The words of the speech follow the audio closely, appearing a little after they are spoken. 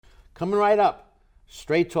Coming right up,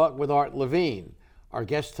 Straight Talk with Art Levine. Our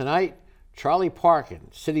guest tonight, Charlie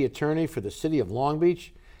Parkin, City Attorney for the City of Long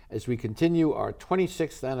Beach, as we continue our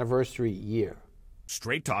 26th anniversary year.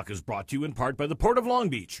 Straight Talk is brought to you in part by the Port of Long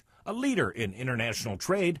Beach, a leader in international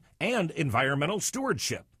trade and environmental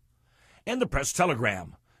stewardship. And the Press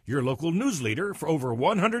Telegram, your local news leader for over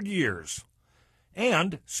 100 years.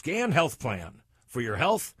 And Scan Health Plan, for your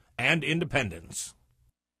health and independence.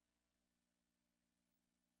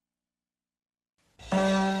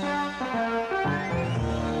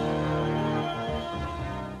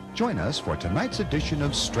 Join us for tonight's edition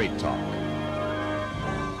of Straight Talk.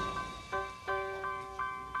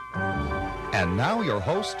 And now your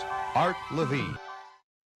host, Art Levine.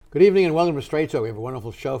 Good evening and welcome to Straight Talk. We have a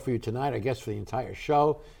wonderful show for you tonight. Our guest for the entire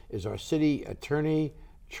show is our City Attorney,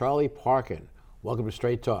 Charlie Parkin. Welcome to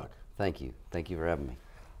Straight Talk. Thank you. Thank you for having me.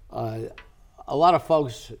 A lot of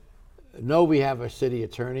folks know we have a city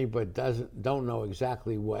attorney, but don't know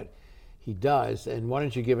exactly what he does. And why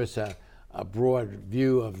don't you give us a broad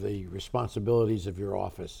view of the responsibilities of your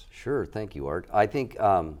office? Sure. Thank you, Art. I think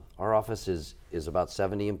our office is about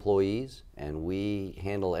 70 employees, and we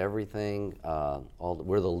handle everything.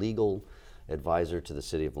 We're the legal advisor to the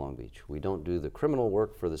City of Long Beach. We don't do the criminal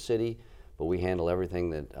work for the city, but we handle everything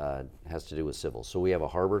that has to do with civil. So we have a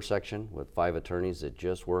harbor section with 5 attorneys that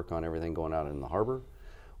just work on everything going out in the harbor.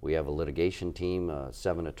 We have a litigation team,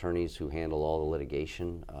 7 attorneys who handle all the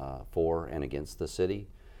litigation for and against the city.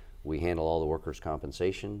 We handle all the workers'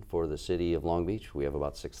 compensation for the City of Long Beach. We have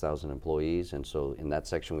about 6,000 employees, and so in that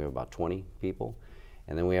section we have about 20 people.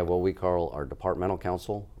 And then we have what we call our departmental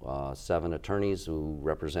council, 7 attorneys who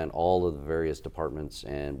represent all of the various departments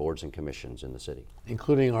and boards and commissions in the city.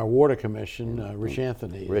 Including our water commission, Rich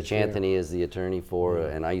Anthony. Rich Anthony is the attorney for,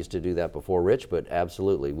 and I used to do that before Rich, but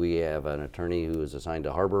absolutely, we have an attorney who is assigned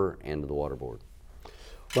to Harbor and to the Water Board.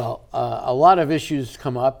 Well, a lot of issues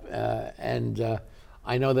come up, and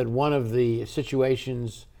I know that one of the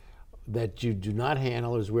situations that you do not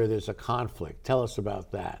handle is where there's a conflict. Tell us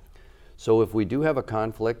about that. So if we do have a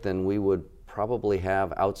conflict, then we would probably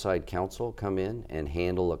have outside counsel come in and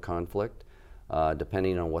handle a conflict,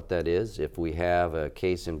 depending on what that is. If we have a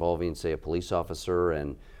case involving, say, a police officer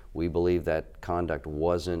and we believe that conduct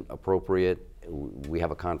wasn't appropriate, we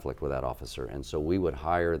have a conflict with that officer. And so we would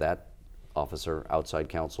hire that officer, outside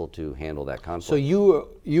counsel, to handle that conflict. So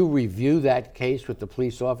you review that case with the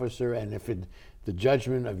police officer, and if the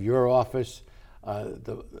judgment of your office,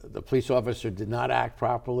 the police officer did not act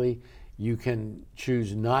properly, you can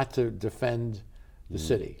choose not to defend the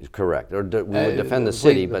city. Correct. Or we would defend the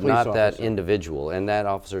city, but not officer. that individual. And that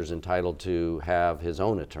officer is entitled to have his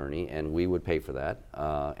own attorney, and we would pay for that,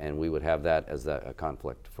 and we would have that as a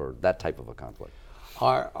conflict, for that type of a conflict.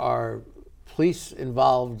 Are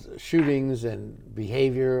police-involved shootings and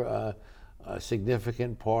behavior a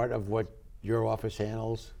significant part of what your office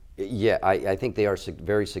handles? Yeah, I think they are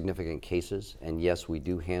very significant cases, and yes, we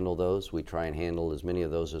do handle those. We try and handle as many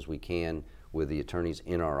of those as we can with the attorneys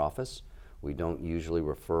in our office. We don't usually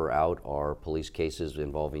refer out our police cases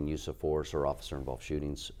involving use of force or officer-involved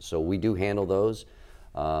shootings, so we do handle those.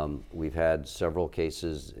 We've had several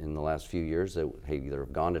cases in the last few years that either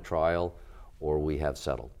have gone to trial or we have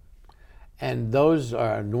settled. And those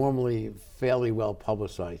are normally fairly well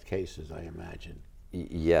publicized cases, I imagine.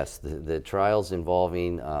 Yes, the trials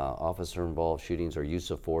involving officer-involved shootings or use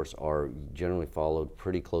of force are generally followed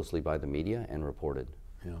pretty closely by the media and reported.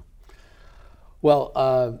 Yeah. Well,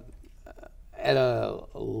 at a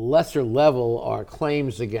lesser level are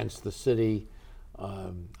claims against the city.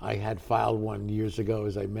 I had filed one years ago,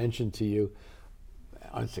 as I mentioned to you,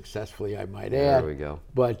 unsuccessfully, I might add. There we go.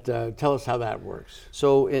 But tell us how that works.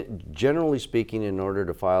 So generally speaking, in order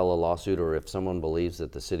to file a lawsuit, or if someone believes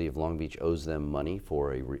that the City of Long Beach owes them money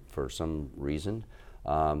for some reason,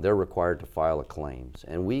 they're required to file a claims.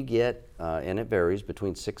 And we get, and it varies,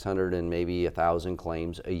 between 600 and maybe 1,000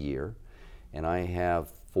 claims a year. And I have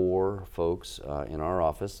 4 folks in our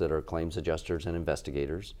office that are claims adjusters and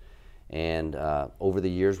investigators. And over the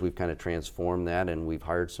years, we've kind of transformed that, and we've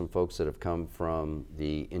hired some folks that have come from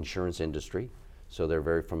the insurance industry. So they're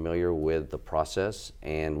very familiar with the process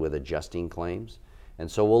and with adjusting claims.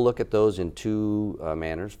 And so we'll look at those in 2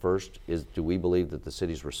 manners. First is, do we believe that the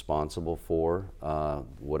city's responsible for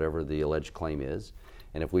whatever the alleged claim is?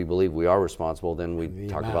 And if we believe we are responsible, then we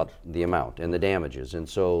talk about the amount and the damages. And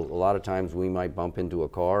so a lot of times we might bump into a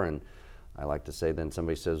car, and I like to say then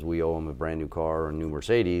somebody says we owe them a brand new car or a new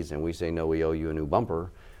Mercedes, and we say, no, we owe you a new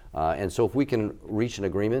bumper. And so if we can reach an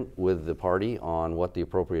agreement with the party on what the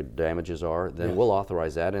appropriate damages are, then we'll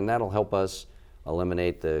authorize that, and that'll help us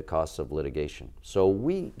eliminate the costs of litigation. So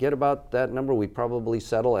we get about that number. We probably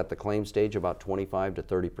settle at the claim stage about 25 to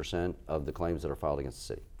 30% of the claims that are filed against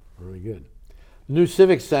the city. Very good. The new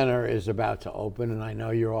Civic Center is about to open, and I know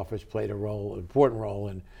your office played an important role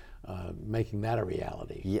in making that a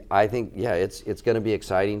reality. Yeah, I think, it's going to be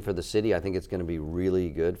exciting for the city. I think it's going to be really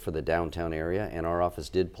good for the downtown area, and our office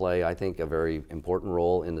did play, I think, a very important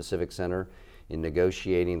role in the Civic Center in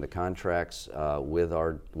negotiating the contracts with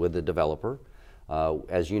the developer.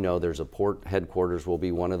 As you know, there's a port headquarters will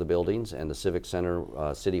be one of the buildings, and the Civic Center,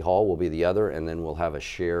 City Hall will be the other, and then we'll have a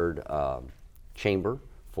shared chamber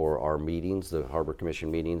for our meetings, the Harbor Commission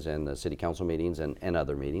meetings and the City Council meetings and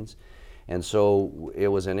other meetings. And so it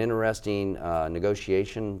was an interesting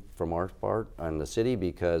negotiation from our part on the city,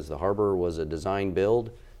 because the harbor was a design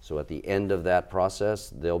build. So at the end of that process,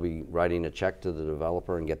 they'll be writing a check to the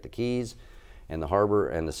developer and get the keys. And the harbor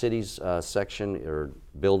and the city's section or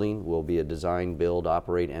building will be a design, build,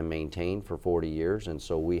 operate, and maintain for 40 years. And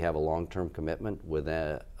so we have a long-term commitment with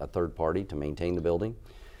a third party to maintain the building.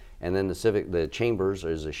 And then the chambers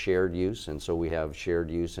is a shared use, and so we have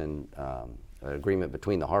shared use and agreement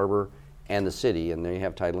between the harbor and the city, and they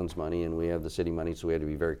have Tidelands money and we have the city money, so we had to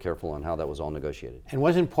be very careful on how that was all negotiated. And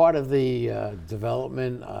wasn't part of the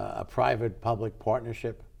development a private-public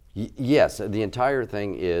partnership? Yes, the entire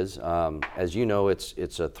thing is, as you know, it's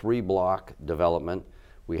a 3-block development.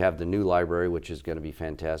 We have the new library, which is going to be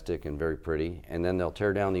fantastic and very pretty, and then they'll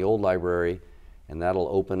tear down the old library, and that'll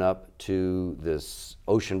open up to this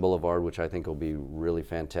Ocean Boulevard, which I think will be really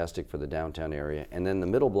fantastic for the downtown area. And then the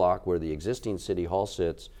middle block, where the existing City Hall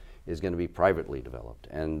sits, is going to be privately developed,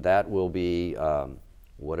 and that will be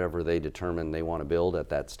whatever they determine they want to build at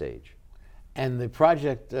that stage. And the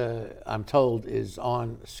project, I'm told, is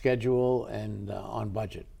on schedule and on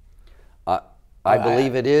budget. I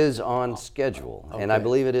believe it is on schedule, okay. And I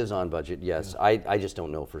believe it is on budget, yes. Yeah. I just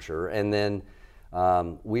don't know for sure. And then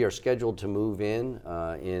we are scheduled to move in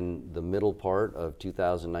the middle part of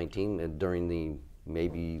 2019 during the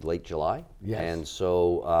maybe late July. Yes. And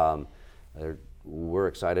so we're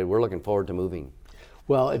excited. We're looking forward to moving.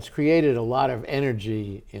 Well, it's created a lot of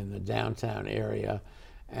energy in the downtown area,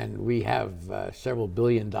 and we have several $1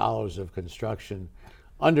 billion of construction,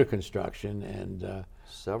 under construction, and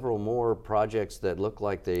several more projects that look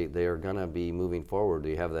like they are going to be moving forward.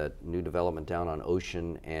 You have that new development down on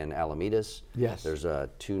Ocean and Alamedas. Yes. There's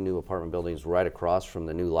 2 new apartment buildings right across from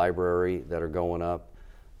the new library that are going up.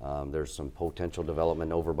 There's some potential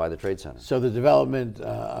development over by the Trade Center. So the development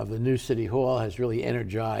of the new City Hall has really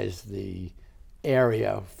energized the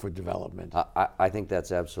area for development. I think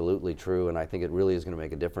that's absolutely true, and I think it really is going to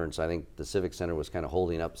make a difference. I think the Civic Center was kind of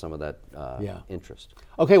holding up some of that interest.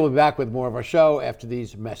 Okay, we'll be back with more of our show after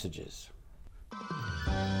these messages.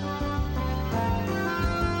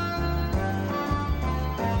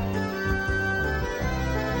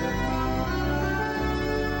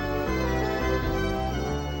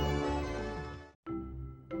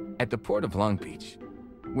 At the Port of Long Beach,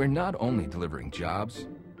 we're not only delivering jobs,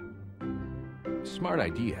 smart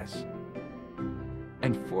ideas,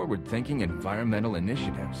 and forward-thinking environmental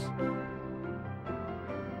initiatives.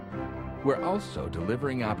 We're also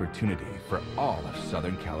delivering opportunity for all of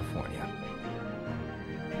Southern California.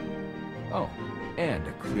 Oh, and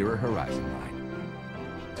a clearer horizon line.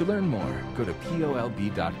 To learn more, go to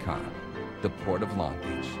POLB.com. The Port of Long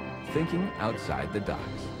Beach, thinking outside the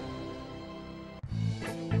docks.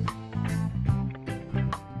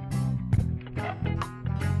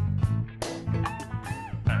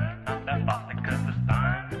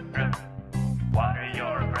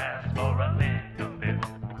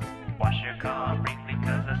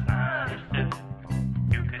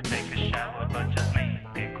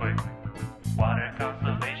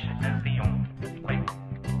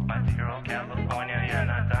 California, you're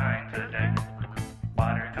not dying today.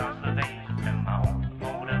 Water conservation in my own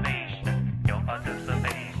motor.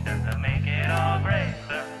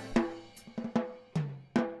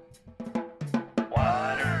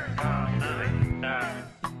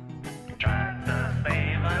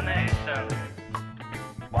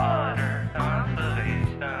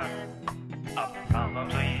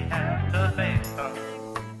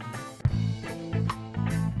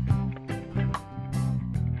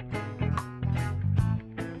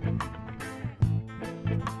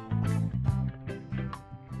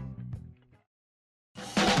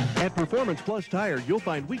 At Performance Plus Tire, you'll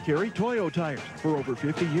find we carry Toyo tires. For over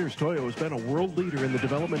 50 years, Toyo has been a world leader in the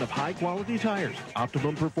development of high-quality tires.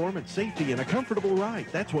 Optimum performance, safety, and a comfortable ride.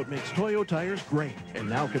 That's what makes Toyo tires great. And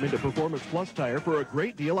now come into Performance Plus Tire for a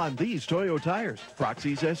great deal on these Toyo tires.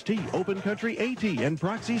 Proxys ST, Open Country AT, and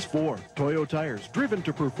Proxys 4. Toyo tires, driven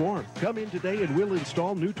to perform. Come in today and we'll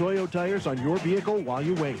install new Toyo tires on your vehicle while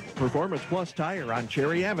you wait. Performance Plus Tire on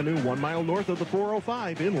Cherry Avenue, 1 mile north of the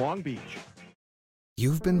 405 in Long Beach.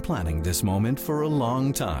 You've been planning this moment for a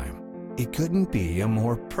long time. It couldn't be a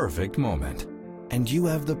more perfect moment. And you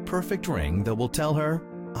have the perfect ring that will tell her,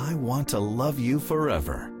 I want to love you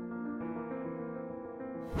forever.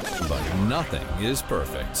 But nothing is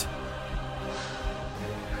perfect.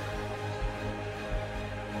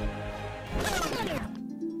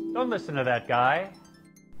 Don't listen to that guy.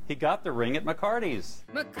 He got the ring at McCarty's.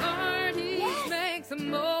 McCarty's makes a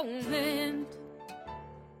moment.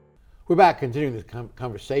 We're back, continuing the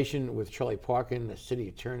conversation with Charlie Parkin, the city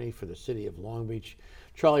attorney for the city of Long Beach.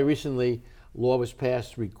 Charlie, recently, law was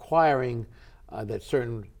passed requiring that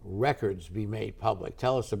certain records be made public.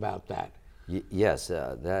 Tell us about that. Yes,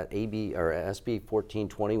 that AB or SB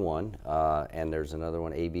 1421, and there's another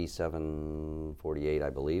one, AB 748, I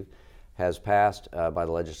believe, has passed by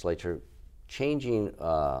the legislature, changing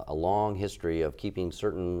a long history of keeping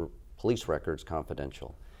certain police records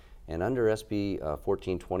confidential. And under SB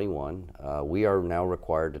 1421, we are now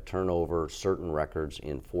required to turn over certain records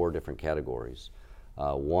in 4 different categories.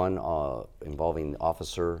 One involving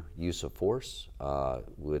officer use of force,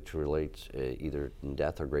 which relates either in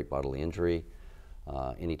death or great bodily injury.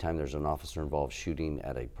 Anytime there's an officer involved shooting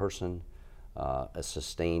at a person, a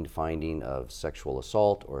sustained finding of sexual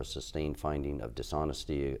assault, or a sustained finding of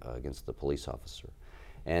dishonesty against the police officer.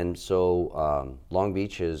 And so Long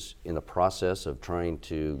Beach is in the process of trying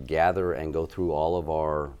to gather and go through all of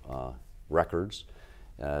our records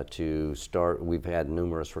to start. We've had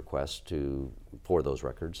numerous requests for those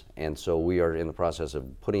records, and so we are in the process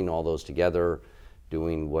of putting all those together,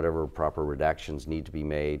 doing whatever proper redactions need to be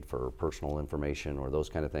made for personal information or those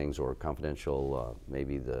kind of things, or confidential,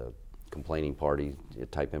 maybe the complaining party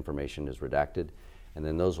type information is redacted, and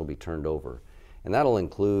then those will be turned over. And that'll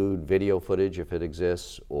include video footage if it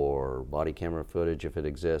exists, or body camera footage if it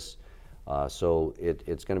exists. So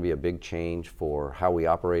it's going to be a big change for how we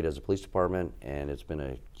operate as a police department, and it's been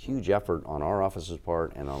a huge effort on our office's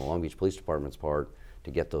part and on the Long Beach Police Department's part to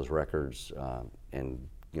get those records and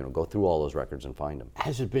go through all those records and find them.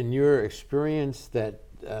 Has it been your experience that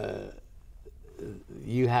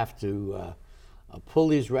you have to pull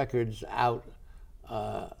these records out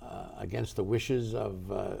against the wishes of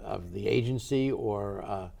the agency,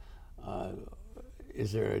 or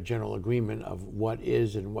is there a general agreement of what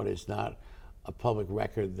is and what is not a public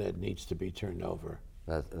record that needs to be turned over?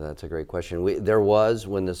 That's a great question. There was,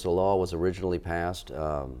 when this law was originally passed,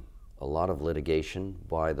 a lot of litigation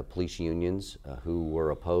by the police unions who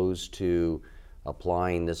were opposed to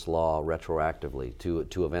applying this law retroactively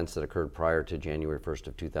to events that occurred prior to January 1st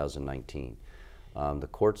of 2019. The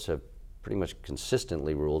courts have pretty much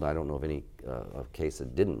consistently ruled, I don't know of any case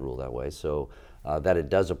that didn't rule that way, so that it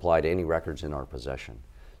does apply to any records in our possession.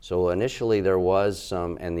 So initially there was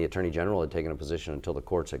some, and the Attorney General had taken a position until the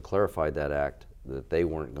courts had clarified that act, that they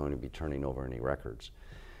weren't going to be turning over any records.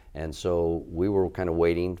 And so we were kind of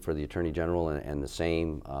waiting for the Attorney General and the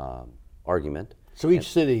same argument. So each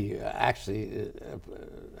city actually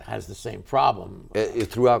has the same problem.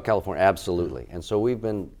 Throughout California, absolutely. And so we've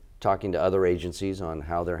been talking to other agencies on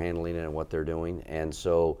how they're handling it and what they're doing. And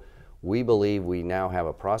so we believe we now have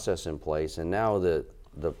a process in place, and now the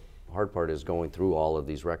hard part is going through all of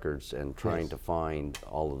these records and trying to find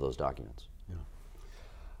all of those documents. Yeah.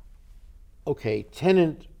 Okay,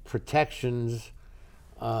 tenant protections,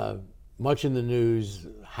 much in the news,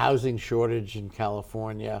 housing shortage in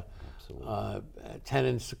California.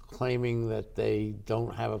 Tenants claiming that they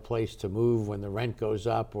don't have a place to move when the rent goes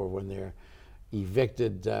up or when they're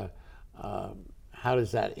evicted. How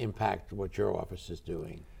does that impact what your office is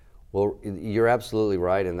doing? Well, you're absolutely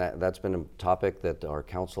right, and that's been a topic that our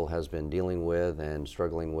council has been dealing with and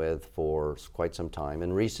struggling with for quite some time.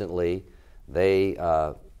 And recently,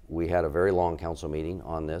 we had a very long council meeting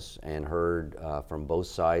on this and heard from both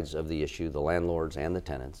sides of the issue, the landlords and the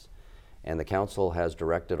tenants. And the council has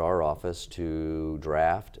directed our office to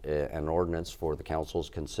draft an ordinance for the council's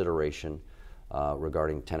consideration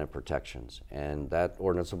regarding tenant protections. And that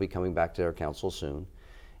ordinance will be coming back to our council soon.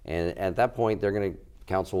 And at that point,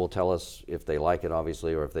 council will tell us if they like it,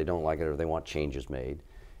 obviously, or if they don't like it, or if they want changes made.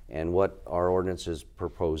 And what our ordinance is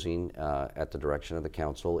proposing at the direction of the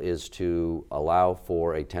council is to allow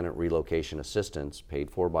for a tenant relocation assistance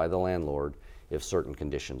paid for by the landlord if certain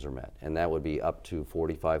conditions are met. And that would be up to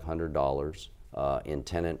 $4,500 in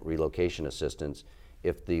tenant relocation assistance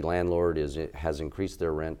if the landlord has increased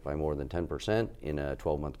their rent by more than 10% in a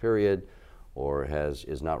 12-month period, or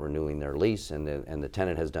is not renewing their lease, and the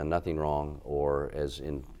tenant has done nothing wrong, or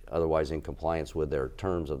otherwise in compliance with their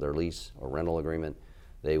terms of their lease or rental agreement,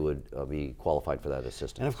 they would be qualified for that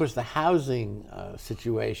assistance. And of course, the housing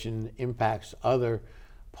situation impacts other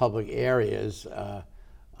public areas.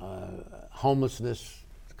 Homelessness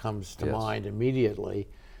comes to mind immediately,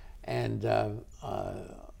 and the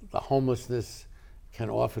homelessness can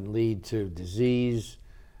often lead to disease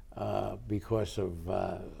because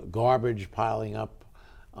of garbage piling up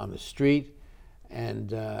on the street,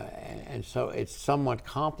 and so it's somewhat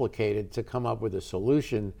complicated to come up with a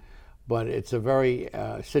solution. But it's a very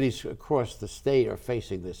cities across the state are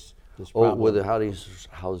facing this problem. With the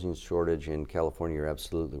housing shortage in California, you're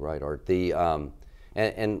absolutely right, Art.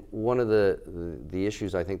 And one of the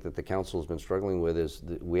issues I think that the council has been struggling with is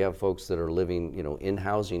we have folks that are living, in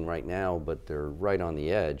housing right now, but they're right on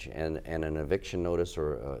the edge, and an eviction notice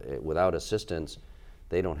or without assistance,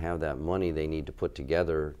 they don't have that money they need to put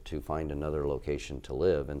together to find another location to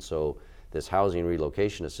live. And so this housing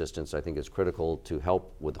relocation assistance, I think, is critical to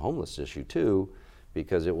help with the homeless issue too,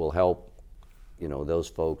 because it will help those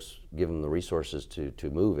folks, give them the resources to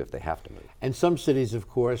move if they have to move. And some cities, of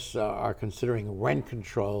course, are considering rent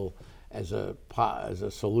control as a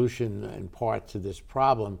solution in part to this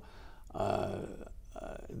problem.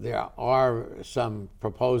 There are some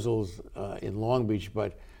proposals in Long Beach,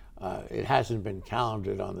 but it hasn't been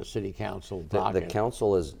calendared on the city council docket. The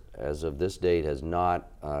council, as of this date, has not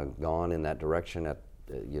gone in that direction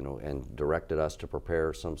and directed us to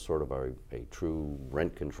prepare some sort of a true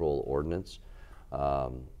rent control ordinance.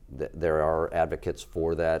 There are advocates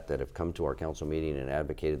for that have come to our council meeting and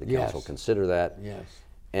advocated the council consider that. Yes.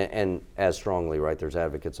 And as strongly, right, there's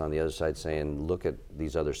advocates on the other side saying, look at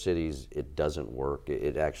these other cities, it doesn't work.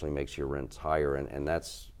 It actually makes your rents higher, and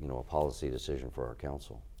that's a policy decision for our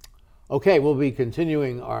council. Okay, we'll be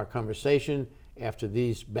continuing our conversation after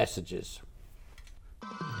these messages.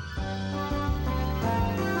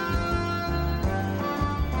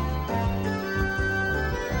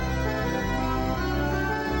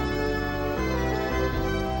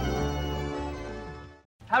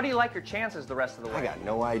 How do you like your chances the rest of the way? I got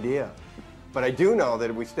no idea. But I do know that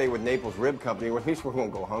if we stay with Naples Rib Company, at least we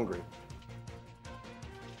won't go hungry.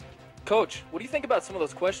 Coach, what do you think about some of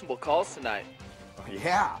those questionable calls tonight? Oh,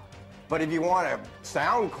 yeah. But if you want a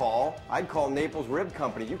sound call, I'd call Naples Rib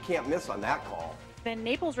Company. You can't miss on that call. Then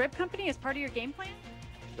Naples Rib Company is part of your game plan?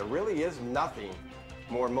 There really is nothing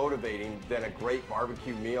more motivating than a great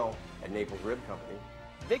barbecue meal at Naples Rib Company.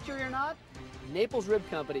 Victory or not, Naples Rib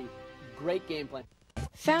Company, great game plan.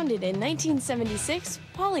 Founded in 1976,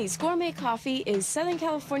 Polly's Gourmet Coffee is Southern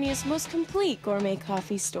California's most complete gourmet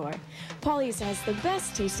coffee store. Polly's has the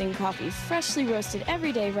best tasting coffee, freshly roasted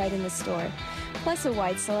every day right in the store, plus a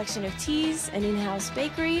wide selection of teas, an in-house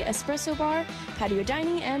bakery, espresso bar, patio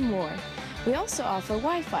dining, and more. We also offer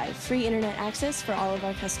Wi-Fi, free internet access for all of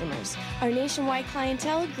our customers. Our nationwide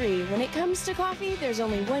clientele agree when it comes to coffee, there's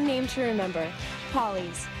only one name to remember,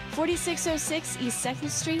 Polly's. 4606 East 2nd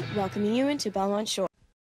Street, welcoming you into Belmont Shore.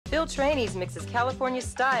 Phil Trainees mixes California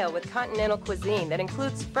style with continental cuisine that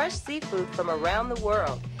includes fresh seafood from around the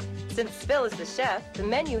world. Since Phil is the chef, the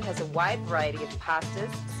menu has a wide variety of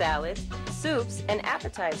pastas, salads, soups, and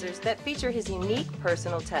appetizers that feature his unique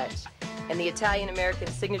personal touch. And the Italian-American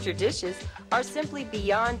signature dishes are simply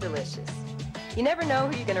beyond delicious. You never know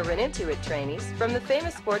who you're going to run into at Trainees, from the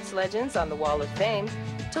famous sports legends on the Wall of Fame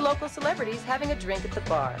to local celebrities having a drink at the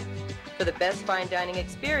bar. For the best fine dining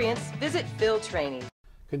experience, visit Phil Trainees.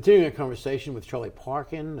 Continuing a conversation with Charlie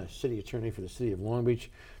Parkin, a city attorney for the city of Long Beach.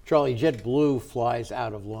 Charlie, JetBlue flies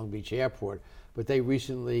out of Long Beach Airport, but they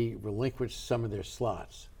recently relinquished some of their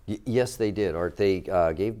slots. Yes, they did, Art. They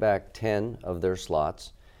gave back 10 of their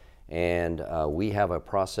slots, and we have a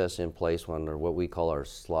process in place under what we call our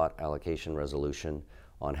slot allocation resolution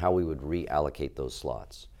on how we would reallocate those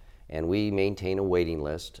slots. And we maintain a waiting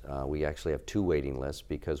list. We actually have 2 waiting lists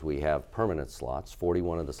because we have permanent slots.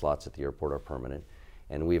 41 of the slots at the airport are permanent.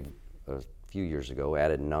 And we've, a few years ago,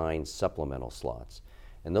 added 9 supplemental slots.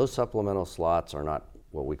 And those supplemental slots are not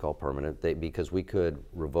what we call permanent because we could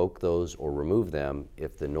revoke those or remove them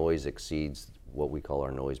if the noise exceeds what we call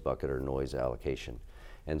our noise bucket or noise allocation.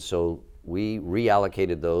 And so we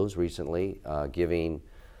reallocated those recently, giving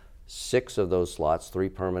 6 of those slots, 3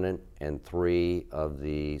 permanent and 3 of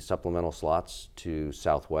the supplemental slots to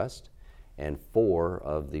Southwest, and 4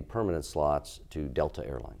 of the permanent slots to Delta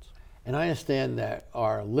Airlines. And I understand that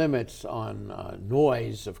our limits on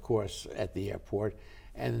noise, of course, at the airport,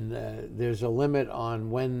 and there's a limit on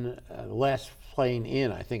when the last plane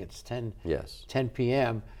in, I think it's 10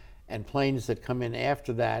 p.m., and planes that come in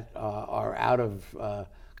after that are out of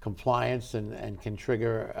compliance and can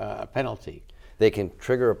trigger a penalty. They can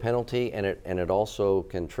trigger a penalty, and it also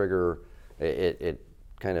can trigger, it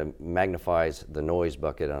kind of magnifies the noise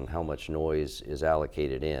bucket on how much noise is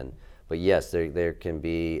allocated in. But yes, there can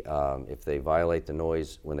be, if they violate the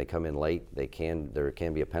noise when they come in late, there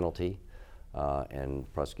can be a penalty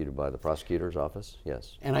and prosecuted by the prosecutor's office,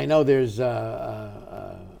 yes. And I know there's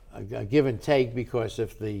a give and take, because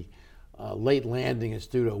if the late landing is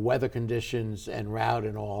due to weather conditions and route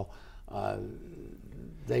and all,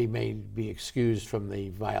 they may be excused from the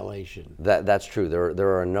violation. That's true. There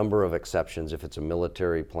are a number of exceptions. If it's a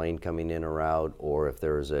military plane coming in or out, or if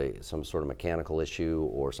there is some sort of mechanical issue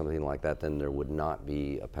or something like that, then there would not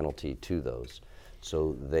be a penalty to those.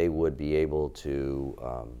 So they would be able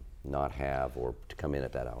to not have or to come in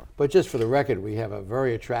at that hour. But just for the record, we have a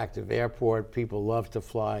very attractive airport. People love to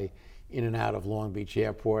fly in and out of Long Beach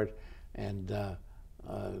Airport, and the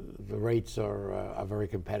rates are very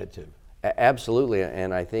competitive. Absolutely,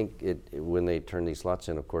 and I think when they turned these slots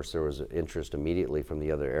in, of course, there was interest immediately from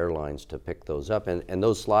the other airlines to pick those up, and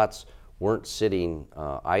those slots weren't sitting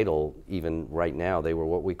idle even right now. They were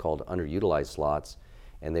what we called underutilized slots,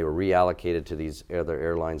 and they were reallocated to these other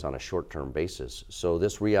airlines on a short-term basis. So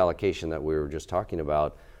this reallocation that we were just talking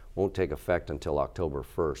about won't take effect until October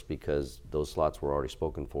 1st, because those slots were already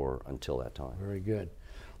spoken for until that time. Very good.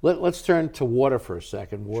 Let's turn to water for a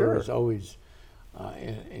second. Water is Sure. always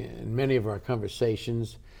in many of our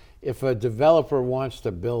conversations. If a developer wants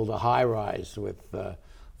to build a high-rise with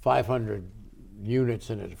 500 units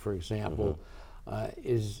in it, for example,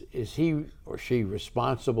 is he or she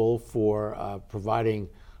responsible for providing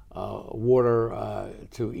water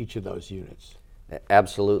to each of those units?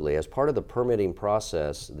 Absolutely. As part of the permitting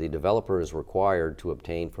process, the developer is required to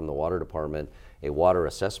obtain from the water department a water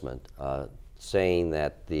assessment saying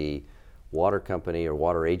that the water company or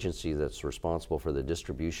water agency that's responsible for the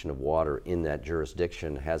distribution of water in that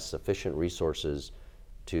jurisdiction has sufficient resources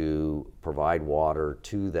to provide water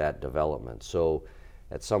to that development. So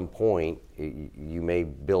at some point, you may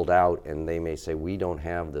build out and they may say, we don't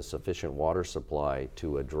have the sufficient water supply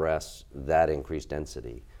to address that increased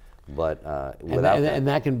density. But without and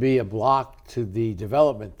that can be a block to the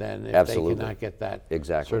development then if Absolutely. they cannot get that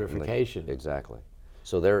Exactly. certification. Exactly.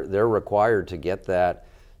 So they're required to get that,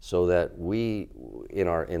 so that we,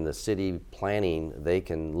 in the city planning, they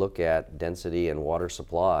can look at density and water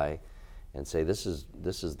supply and say this is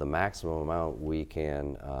the maximum amount we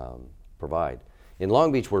can provide. In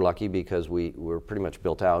Long Beach, we're lucky because we're pretty much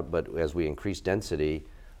built out, but as we increase density,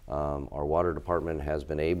 our water department has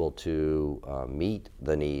been able to meet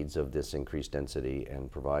the needs of this increased density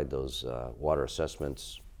and provide those water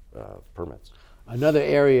assessments permits. Another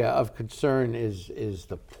area of concern is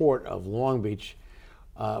the Port of Long Beach,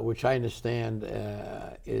 which I understand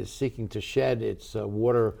is seeking to shed its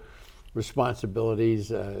water responsibilities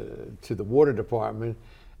to the water department.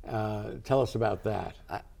 Tell us about that.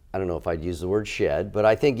 I don't know if I'd use the word shed, but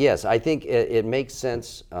I think, yes, I think it makes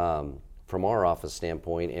sense from our office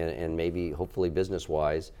standpoint and maybe hopefully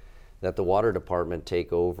business-wise that the water department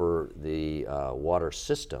take over the water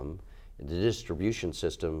system, the distribution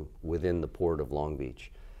system within the Port of Long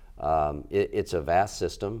Beach. It's a vast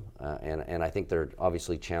system, and I think there are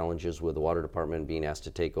obviously challenges with the water department being asked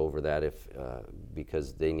to take over that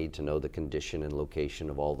because they need to know the condition and location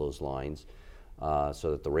of all those lines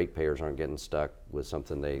so that the ratepayers aren't getting stuck with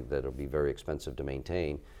something that'll be very expensive to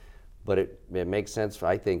maintain. But it makes sense,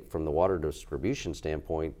 I think, from the water distribution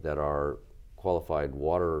standpoint that our qualified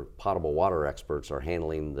potable water experts are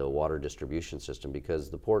handling the water distribution system,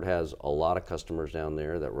 because the port has a lot of customers down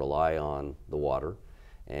there that rely on the water,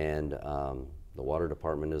 and the water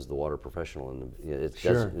department is the water professional,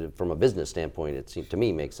 and from a business standpoint, it seems to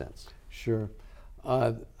me makes sense. Sure.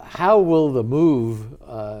 How will the move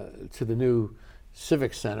to the new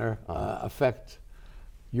Civic Center affect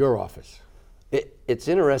your office? It's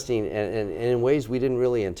interesting, and in ways we didn't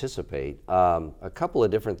really anticipate. A couple of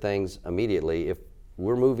different things immediately. If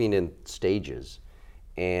we're moving in stages,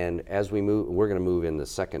 and as we move, we're going to move in the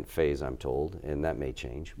second phase, I'm told, and that may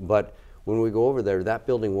change. But when we go over there, that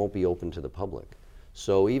building won't be open to the public.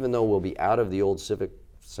 So even though we'll be out of the old Civic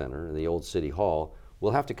Center, the old City Hall,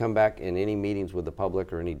 we'll have to come back in any meetings with the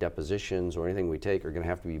public or any depositions or anything we take are going to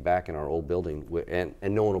have to be back in our old building, and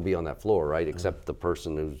no one will be on that floor, right, except the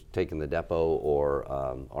person who's taking the depot or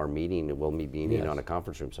our meeting will be meeting on a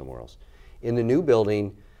conference room somewhere else. In the new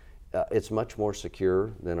building, It's much more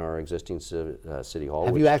secure than our existing city hall.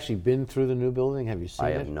 Have you actually been through the new building? Have you seen it?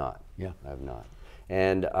 I have not. Yeah. I have not.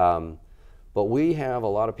 And but we have a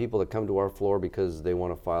lot of people that come to our floor because they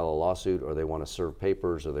want to file a lawsuit, or they want to serve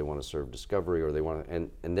papers, or they want to serve discovery, or they want to,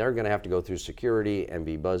 and they're going to have to go through security and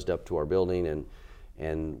be buzzed up to our building,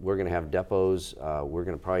 and we're going to have depots. We're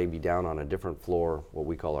going to probably be down on a different floor, what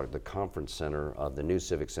we call the conference center of the new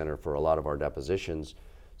Civic Center, for a lot of our depositions.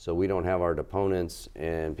 So we don't have our deponents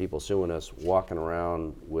and people suing us walking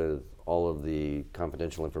around with all of the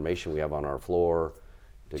confidential information we have on our floor.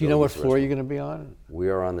 Do you know what floor you're going to be on? We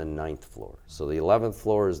are on the 9th floor. So the 11th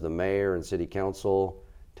floor is the mayor and city council,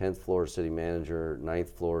 10th floor is city manager, 9th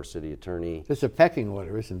floor city attorney. There's a pecking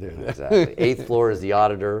order, isn't there? Exactly. 8th floor is the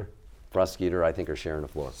auditor, prosecutor, I think, are sharing the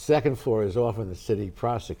floor. 2nd floor is often the city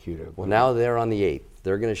prosecutor. Well, now they're on the 8th.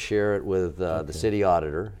 They're going to share it with the city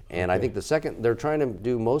auditor. And I think the second, they're trying to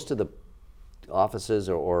do most of the offices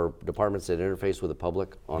or departments that interface with the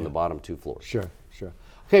public on the bottom 2 floors. Sure, sure.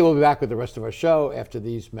 Okay, we'll be back with the rest of our show after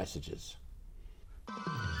these messages.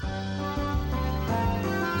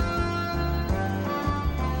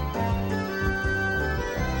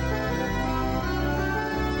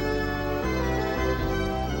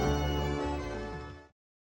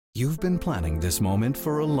 You've been planning this moment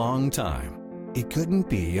for a long time. It couldn't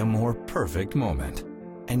be a more perfect moment.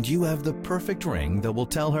 And you have the perfect ring that will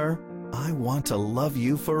tell her, I want to love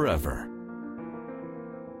you forever.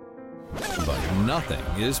 But nothing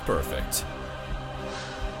is perfect.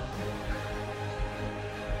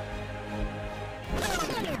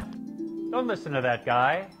 Don't listen to that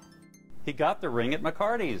guy. He got the ring at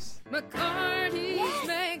McCarty's. McCarty's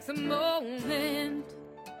makes a moment.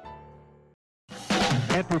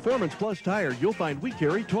 At Performance Plus Tire, you'll find we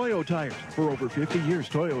carry Toyo tires. For over 50 years,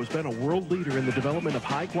 Toyo has been a world leader in the development of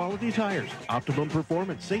high-quality tires. Optimum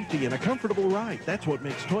performance, safety, and a comfortable ride. That's what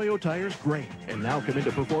makes Toyo tires great. And now come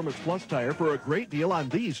into Performance Plus Tire for a great deal on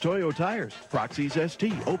these Toyo tires. Proxys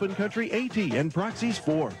ST, Open Country AT, and Proxys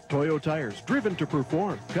 4. Toyo tires, driven to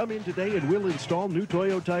perform. Come in today and we'll install new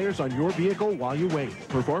Toyo tires on your vehicle while you wait.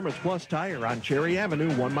 Performance Plus Tire on Cherry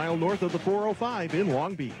Avenue, 1 mile north of the 405 in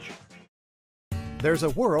Long Beach. There's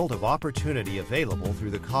a world of opportunity available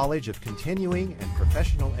through the College of Continuing and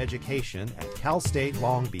Professional Education at Cal State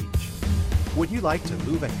Long Beach. Would you like to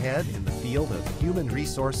move ahead in the field of human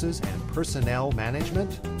resources and personnel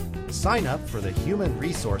management? Sign up for the Human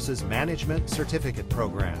Resources Management Certificate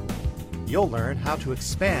Program. You'll learn how to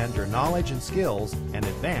expand your knowledge and skills and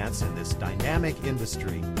advance in this dynamic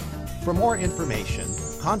industry. For more information,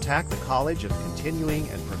 contact the College of Continuing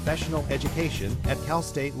and Professional Education at Cal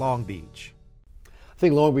State Long Beach. I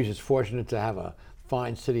think Long Beach is fortunate to have a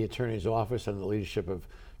fine city attorney's office under the leadership of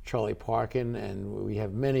Charlie Parkin, and we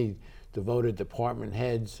have many devoted department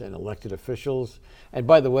heads and elected officials. And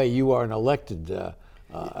by the way, you are an elected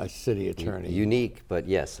city attorney. Unique, but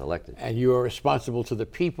yes, elected. And you are responsible to the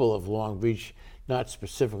people of Long Beach, not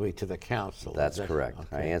specifically to the council. That's correct.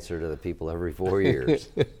 Okay. I answer to the people every 4 years.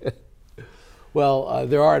 Well,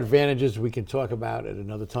 there are advantages we can talk about at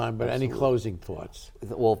another time, but Absolutely. Any closing thoughts?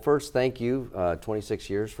 Well, first, thank you, 26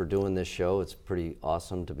 years for doing this show. It's pretty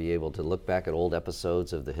awesome to be able to look back at old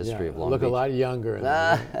episodes of the history of Long Beach. Look a lot younger.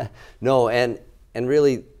 No, and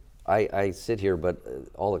really, I sit here, but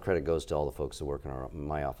all the credit goes to all the folks that work in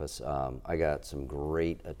my office. I got some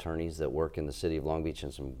great attorneys that work in the city of Long Beach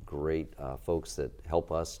and some great folks that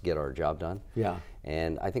help us get our job done. Yeah.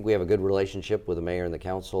 And I think we have a good relationship with the mayor and the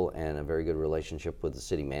council and a very good relationship with the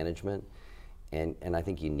city management. And I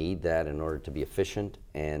think you need that in order to be efficient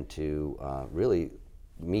and to really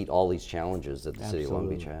meet all these challenges that the city of Long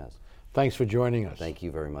Beach has. Thanks for joining us. Thank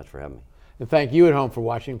you very much for having me. And thank you at home for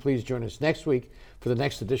watching. Please join us next week for the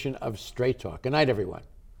next edition of Straight Talk. Good night, everyone.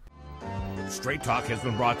 Straight Talk has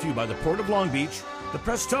been brought to you by the Port of Long Beach, the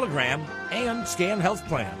Press Telegram, and Scan Health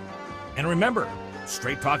Plan. And remember,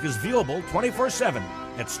 Straight Talk is viewable 24/7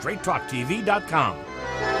 at straighttalktv.com.